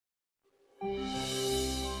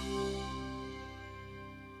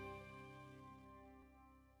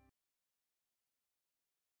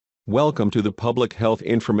Welcome to the Public Health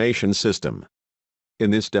Information System. In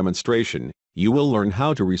this demonstration, you will learn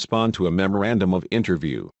how to respond to a Memorandum of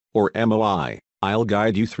Interview, or MOI. I'll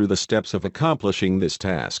guide you through the steps of accomplishing this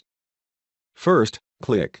task. First,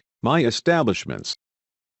 click My Establishments.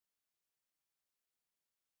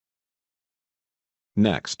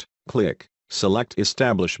 Next, click Select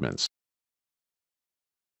Establishments.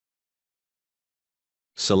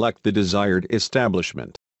 Select the desired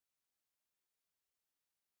establishment.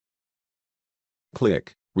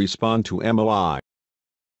 Click Respond to MOI.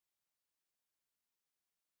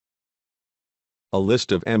 A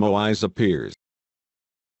list of MOIs appears.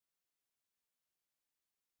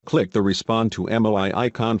 Click the Respond to MOI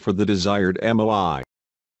icon for the desired MOI.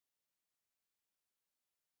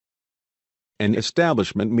 An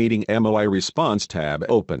Establishment Meeting MOI Response tab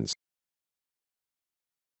opens.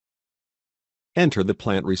 Enter the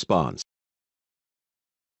plant response.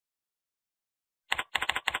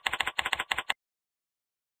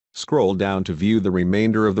 Scroll down to view the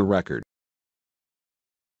remainder of the record.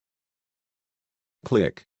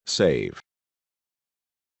 Click Save.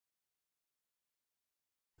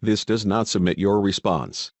 This does not submit your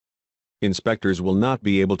response. Inspectors will not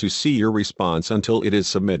be able to see your response until it is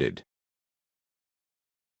submitted.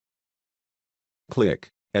 Click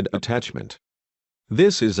Add Attachment.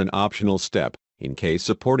 This is an optional step, in case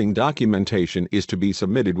supporting documentation is to be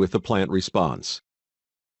submitted with the plant response.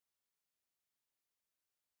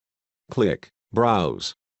 Click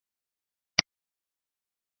Browse.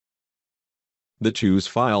 The Choose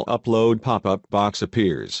File Upload pop-up box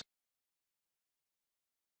appears.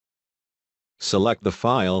 Select the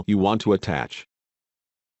file you want to attach.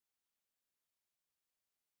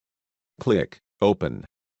 Click Open.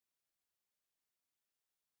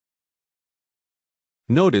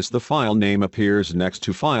 Notice the file name appears next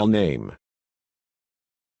to file name.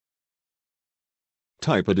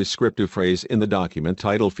 Type a descriptive phrase in the document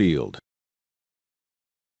title field.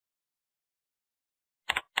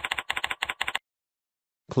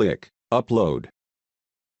 Click Upload.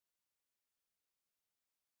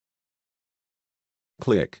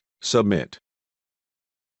 Click Submit.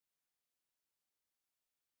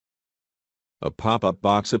 A pop-up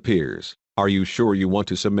box appears. Are you sure you want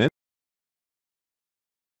to submit?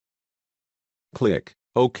 Click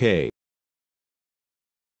OK.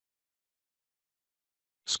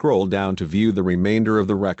 Scroll down to view the remainder of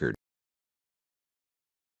the record.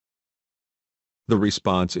 The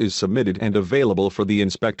response is submitted and available for the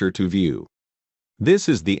inspector to view. This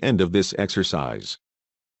is the end of this exercise.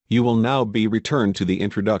 You will now be returned to the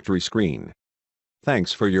introductory screen.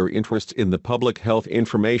 Thanks for your interest in the Public Health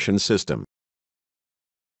Information System.